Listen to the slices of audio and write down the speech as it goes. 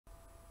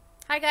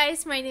Hi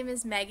guys, my name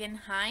is Megan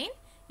Hine.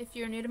 If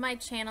you're new to my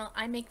channel,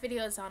 I make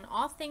videos on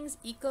all things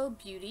eco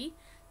beauty,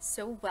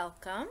 so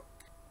welcome.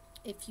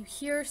 If you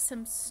hear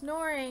some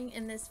snoring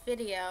in this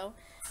video,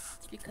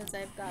 it's because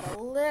I've got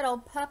a little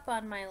pup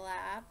on my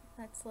lap.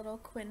 That's little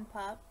Quinn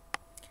pup.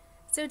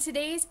 So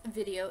today's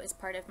video is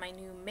part of my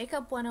new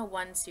Makeup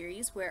 101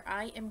 series where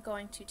I am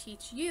going to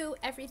teach you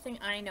everything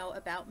I know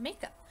about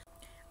makeup.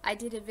 I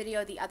did a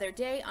video the other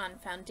day on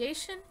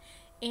foundation,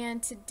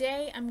 and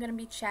today I'm going to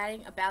be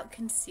chatting about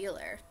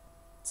concealer.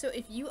 So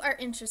if you are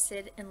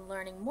interested in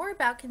learning more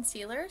about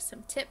concealer,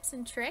 some tips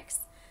and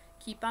tricks,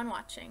 keep on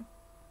watching.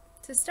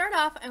 To start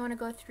off, I want to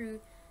go through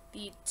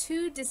the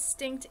two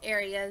distinct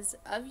areas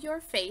of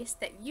your face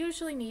that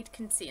usually need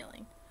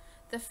concealing.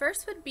 The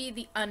first would be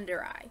the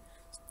under eye.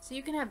 So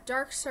you can have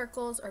dark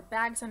circles or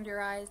bags under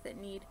your eyes that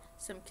need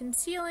some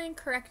concealing,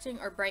 correcting,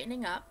 or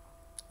brightening up.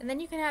 And then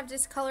you can have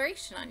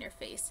discoloration on your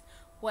face,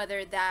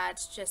 whether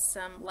that's just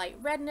some light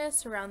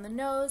redness around the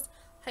nose,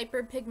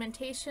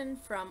 hyperpigmentation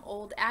from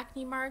old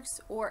acne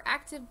marks, or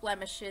active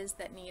blemishes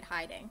that need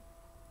hiding.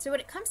 So when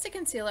it comes to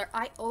concealer,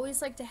 I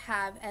always like to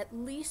have at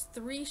least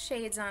 3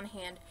 shades on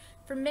hand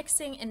for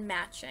mixing and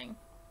matching.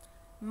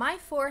 My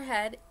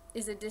forehead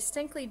is a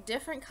distinctly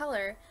different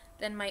color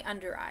than my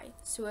under eye,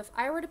 so if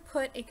I were to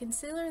put a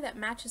concealer that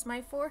matches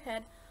my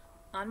forehead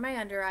on my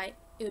under eye,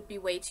 it would be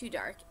way too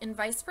dark, and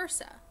vice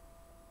versa.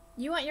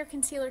 You want your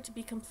concealer to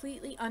be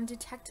completely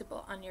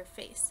undetectable on your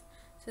face,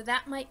 so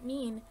that might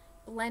mean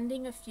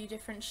blending a few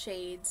different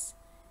shades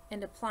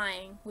and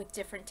applying with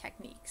different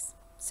techniques.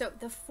 So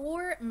the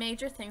 4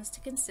 major things to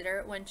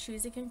consider when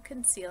choosing a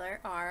concealer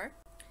are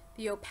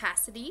the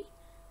opacity,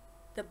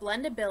 the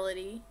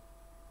blendability,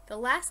 the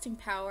lasting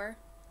power,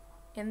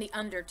 and the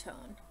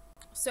undertone.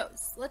 So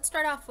let's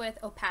start off with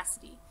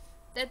opacity.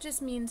 That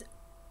just means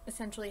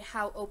essentially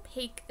how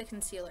opaque the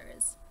concealer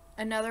is.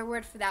 Another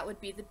word for that would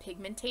be the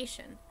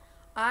pigmentation.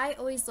 I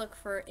always look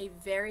for a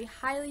very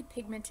highly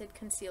pigmented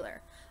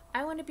concealer.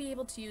 I want to be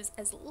able to use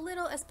as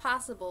little as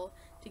possible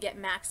to get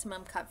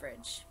maximum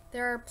coverage.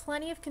 There are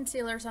plenty of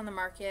concealers on the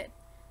market,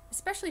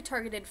 especially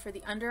targeted for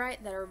the under eye,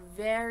 that are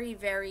very,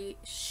 very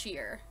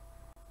sheer.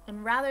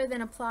 And rather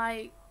than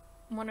apply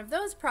one of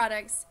those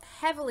products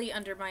heavily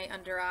under my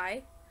under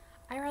eye,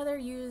 I rather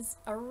use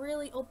a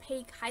really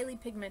opaque, highly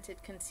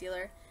pigmented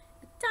concealer,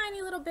 a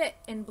tiny little bit,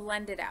 and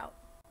blend it out.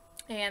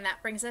 And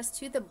that brings us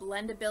to the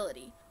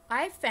blendability.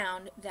 I've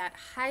found that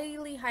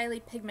highly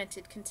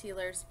pigmented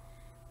concealers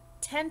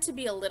tend to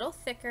be a little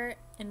thicker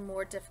and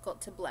more difficult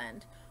to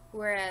blend,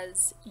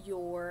 whereas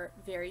your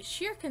very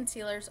sheer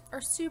concealers are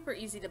super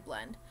easy to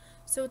blend.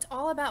 So it's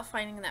all about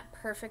finding that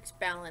perfect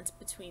balance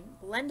between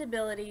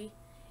blendability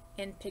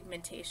and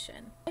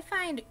pigmentation. I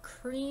find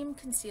cream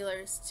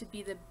concealers to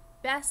be the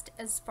best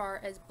as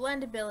far as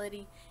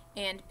blendability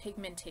and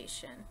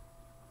pigmentation.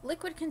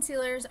 Liquid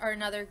concealers are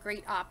another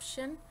great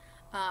option.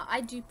 I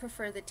do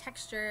prefer the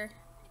texture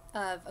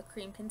of a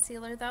cream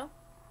concealer though.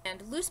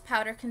 And loose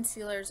powder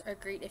concealers are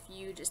great if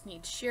you just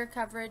need sheer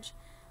coverage.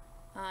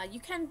 You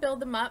can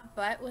build them up,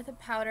 but with a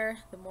powder,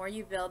 the more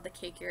you build, the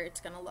cakier it's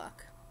going to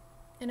look.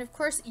 And of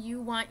course, you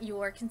want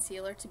your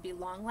concealer to be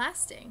long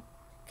lasting.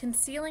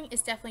 Concealing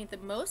is definitely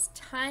the most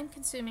time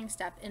consuming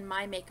step in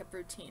my makeup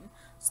routine.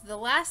 So the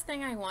last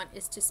thing I want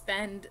is to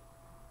spend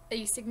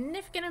a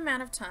significant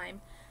amount of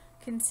time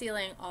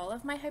concealing all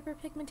of my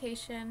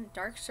hyperpigmentation,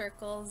 dark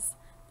circles,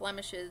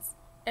 blemishes,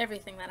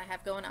 everything that I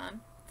have going on,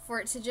 for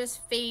it to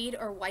just fade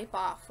or wipe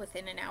off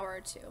within an hour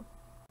or two.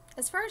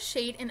 As far as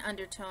shade and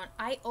undertone,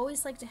 I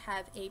always like to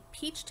have a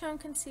peach tone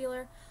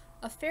concealer,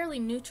 a fairly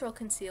neutral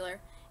concealer,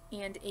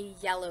 and a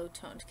yellow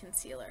toned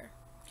concealer.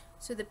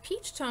 So the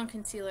peach tone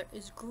concealer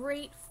is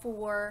great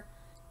for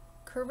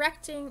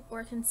correcting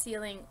or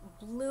concealing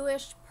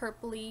bluish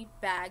purpley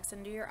bags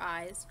under your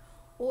eyes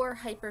or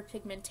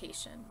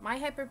hyperpigmentation. My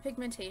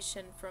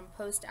hyperpigmentation from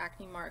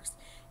post-acne marks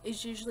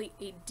is usually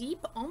a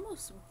deep,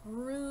 almost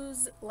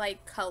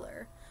bruise-like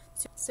color.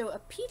 So a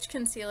peach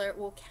concealer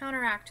will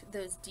counteract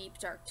those deep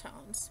dark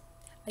tones.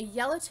 A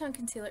yellow tone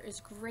concealer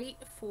is great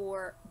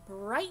for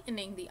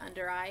brightening the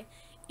under eye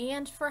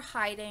and for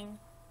hiding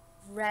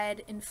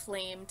red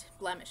inflamed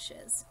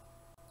blemishes.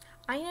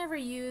 I never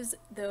use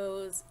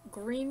those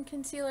green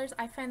concealers.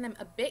 I find them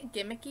a bit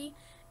gimmicky,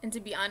 and to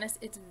be honest,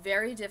 it's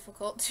very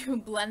difficult to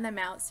blend them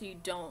out so you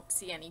don't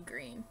see any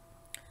green.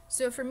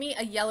 So for me,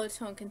 a yellow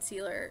tone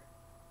concealer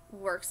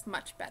works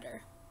much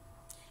better.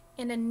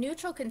 And a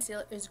neutral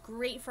concealer is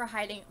great for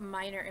hiding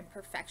minor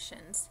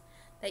imperfections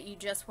that you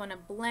just want to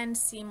blend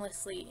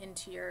seamlessly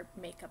into your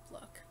makeup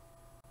look.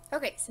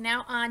 Okay, so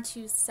now on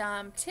to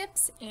some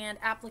tips and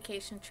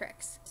application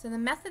tricks. So the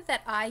method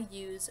that I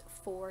use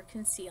for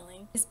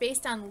concealing is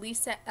based on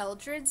Lisa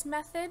Eldred's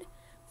method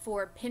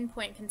for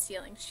pinpoint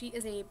concealing. She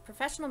is a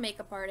professional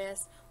makeup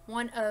artist,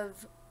 one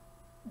of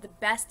the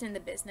best in the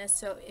business.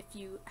 So if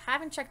you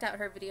haven't checked out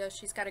her videos,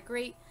 she's got a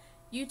great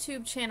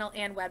YouTube channel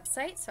and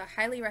website, so I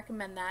highly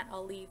recommend that.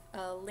 I'll leave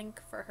a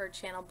link for her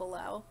channel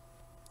below.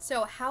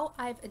 So how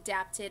I've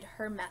adapted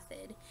her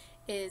method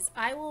is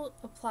I will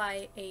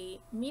apply a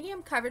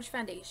medium coverage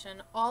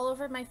foundation all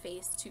over my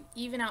face to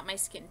even out my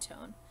skin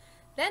tone.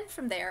 Then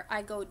from there,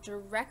 I go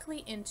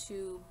directly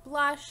into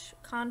blush,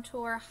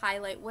 contour,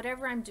 highlight,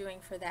 whatever I'm doing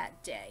for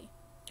that day.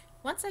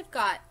 Once I've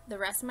got the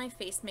rest of my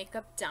face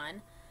makeup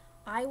done,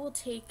 I will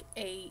take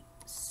a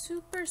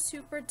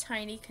super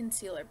tiny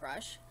concealer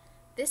brush.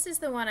 This is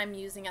the one I'm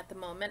using at the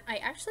moment. I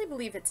actually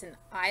believe it's an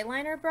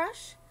eyeliner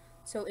brush,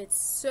 so it's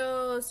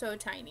so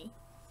tiny.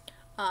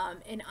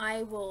 And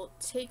I will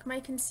take my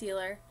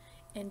concealer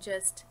and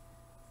just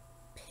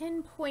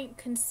pinpoint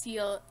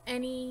conceal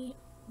any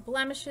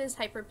blemishes,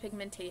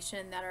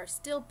 hyperpigmentation that are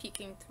still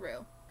peeking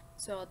through.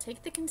 So I'll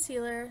take the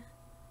concealer,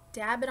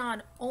 dab it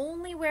on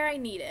only where I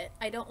need it.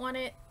 I don't want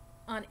it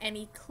on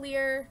any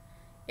clear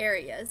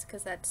areas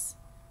because that's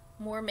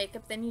more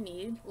makeup than you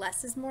need.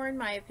 Less is more in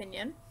my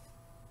opinion.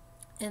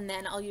 And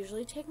then I'll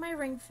usually take my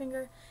ring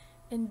finger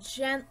and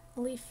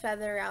gently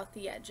feather out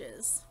the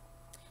edges.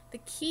 The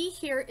key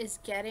here is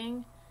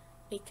getting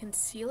a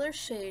concealer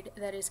shade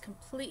that is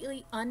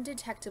completely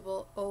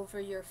undetectable over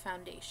your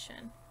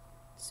foundation.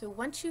 So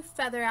once you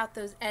feather out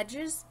those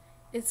edges,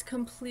 it's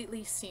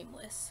completely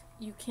seamless.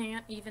 You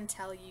can't even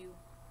tell you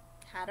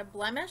had a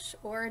blemish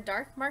or a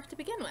dark mark to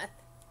begin with.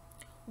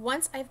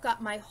 Once I've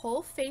got my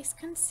whole face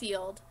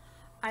concealed,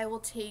 I will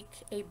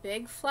take a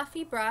big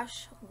fluffy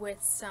brush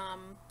with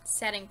some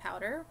setting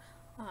powder,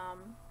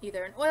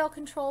 either an oil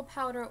control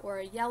powder or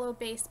a yellow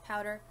base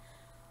powder,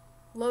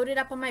 load it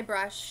up on my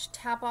brush,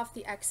 tap off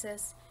the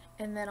excess,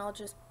 and then I'll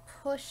just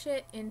push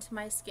it into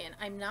my skin.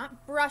 I'm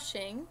not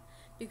brushing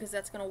because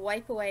that's going to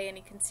wipe away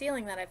any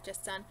concealing that I've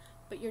just done,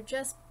 but you're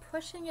just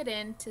pushing it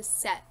in to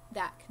set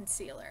that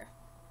concealer.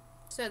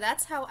 So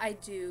that's how I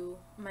do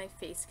my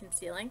face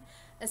concealing.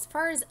 As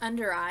far as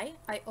under eye,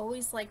 I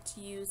always like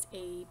to use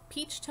a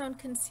peach tone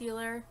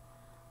concealer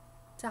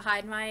to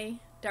hide my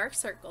dark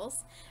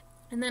circles,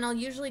 and then I'll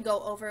usually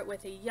go over it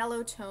with a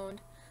yellow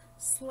toned,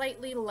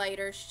 slightly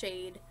lighter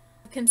shade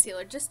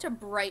concealer just to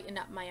brighten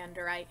up my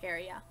under eye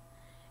area.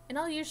 And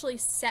I'll usually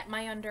set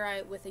my under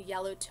eye with a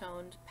yellow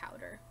toned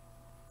powder.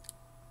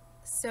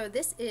 So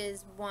this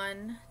is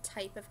one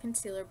type of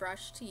concealer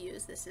brush to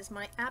use. This is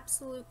my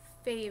absolute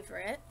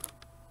favorite.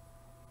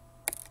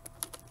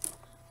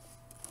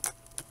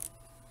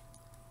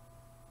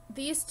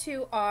 These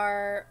two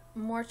are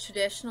more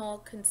traditional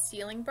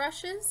concealing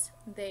brushes.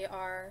 They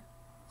are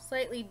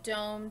slightly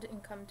domed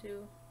and come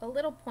to a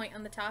little point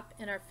on the top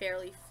and are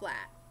fairly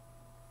flat.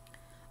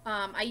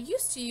 I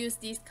used to use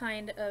these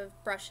kind of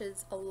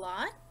brushes a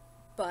lot,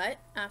 but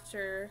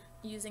after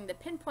using the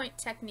pinpoint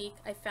technique,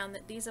 I found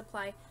that these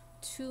apply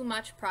too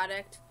much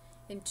product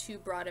in too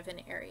broad of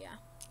an area.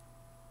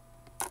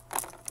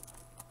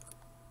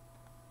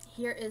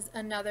 Here is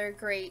another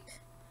great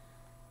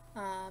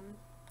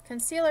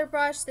concealer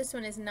brush. This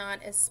one is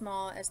not as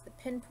small as the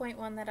pinpoint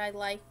one that I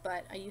like,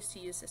 but I used to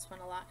use this one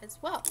a lot as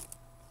well.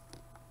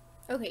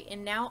 Okay,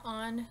 and now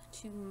on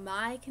to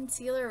my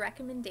concealer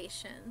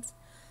recommendations.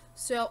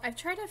 So I've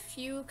tried a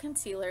few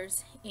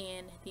concealers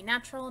in the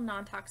natural,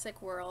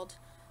 non-toxic world.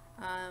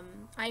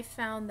 I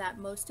found that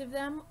most of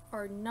them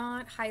are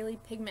not highly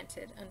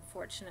pigmented,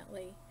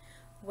 unfortunately.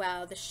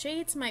 While the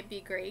shades might be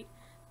great,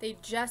 they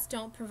just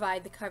don't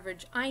provide the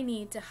coverage I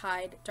need to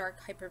hide dark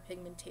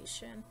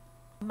hyperpigmentation.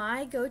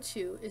 My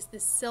go-to is the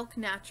Silk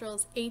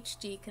Naturals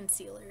HD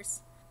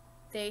concealers.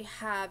 They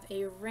have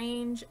a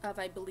range of,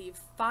 I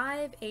believe,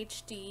 5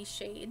 HD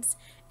shades,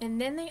 and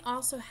then they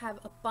also have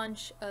a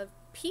bunch of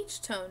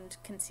peach-toned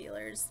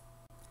concealers.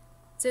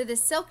 So the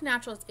Silk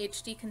Naturals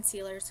HD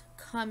concealers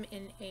come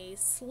in a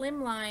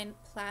slimline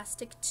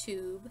plastic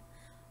tube.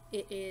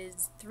 It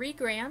is 3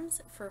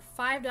 grams for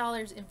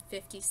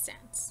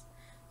 $5.50.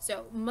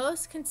 So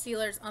most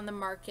concealers on the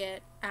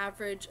market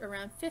average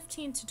around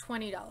 $15 to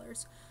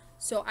 $20.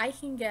 So I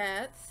can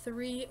get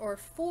 3 or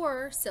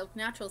 4 Silk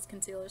Naturals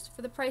concealers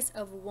for the price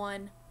of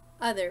one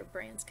other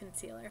brand's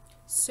concealer.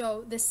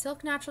 So the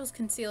Silk Naturals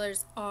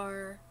concealers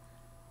are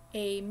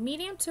a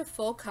medium to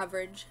full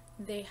coverage.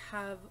 They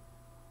have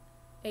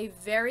a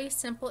very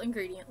simple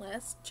ingredient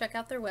list. Check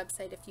out their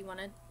website if you want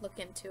to look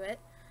into it.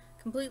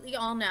 Completely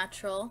all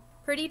natural,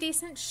 pretty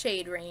decent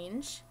shade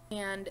range,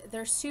 and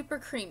they're super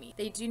creamy.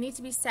 They do need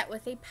to be set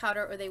with a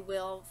powder or they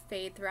will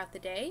fade throughout the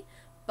day,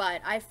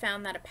 but I've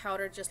found that a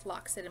powder just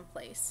locks it in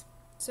place.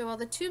 So while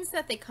the tubes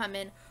that they come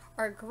in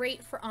are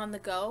great for on the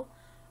go,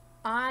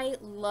 I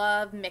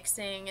love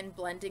mixing and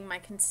blending my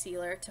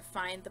concealer to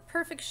find the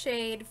perfect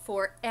shade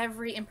for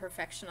every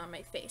imperfection on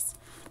my face.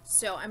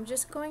 So I'm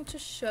just going to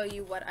show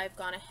you what I've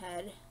gone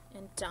ahead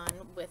and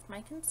done with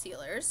my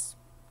concealers.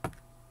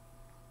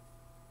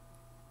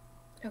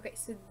 Okay,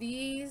 so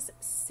these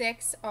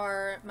 6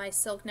 are my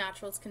Silk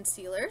Naturals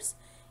concealers,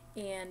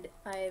 and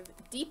I've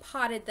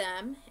depotted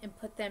them and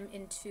put them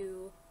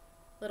into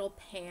little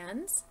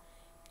pans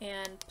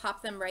and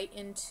pop them right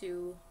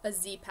into a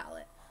Z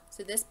palette.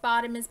 So this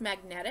bottom is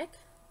magnetic,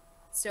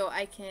 so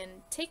I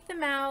can take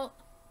them out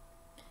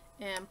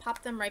and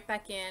pop them right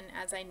back in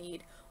as I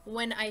need.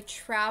 When I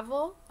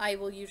travel, I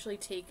will usually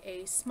take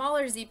a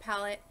smaller Z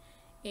palette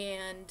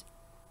and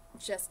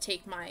just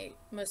take my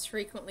most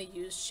frequently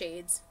used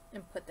shades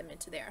and put them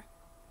into there.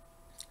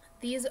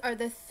 These are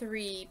the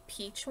 3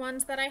 peach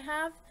ones that I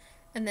have,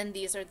 and then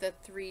these are the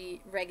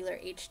 3 regular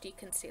HD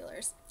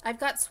concealers. I've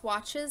got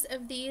swatches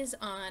of these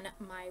on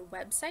my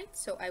website,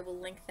 so I will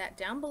link that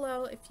down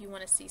below if you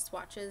want to see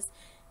swatches.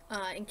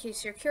 In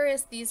case you're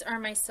curious, these are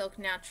my Silk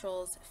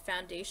Naturals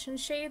foundation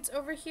shades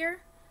over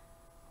here,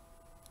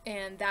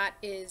 and that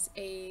is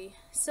a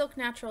Silk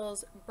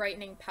Naturals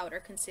brightening powder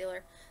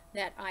concealer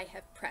that I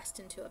have pressed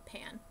into a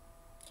pan.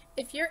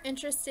 If you're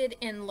interested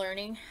in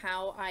learning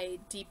how I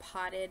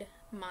depotted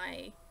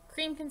my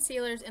cream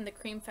concealers and the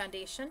cream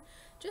foundation,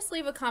 just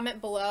leave a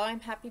comment below.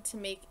 I'm happy to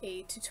make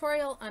a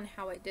tutorial on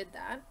how I did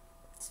that.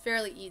 It's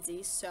fairly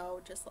easy,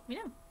 so just let me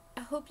know.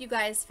 I hope you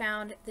guys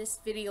found this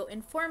video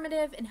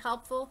informative and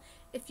helpful.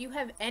 If you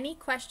have any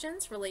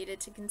questions related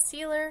to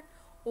concealer,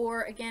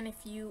 or again,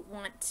 if you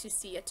want to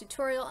see a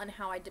tutorial on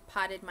how I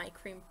depotted my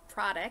cream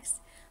products,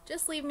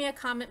 just leave me a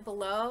comment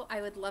below.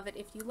 I would love it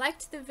if you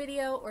liked the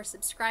video or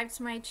subscribed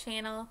to my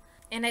channel,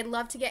 and I'd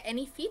love to get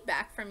any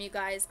feedback from you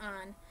guys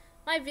on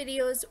my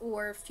videos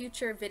or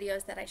future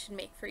videos that I should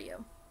make for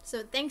you.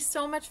 So thanks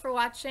so much for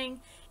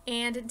watching,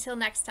 and until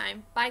next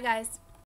time, bye guys.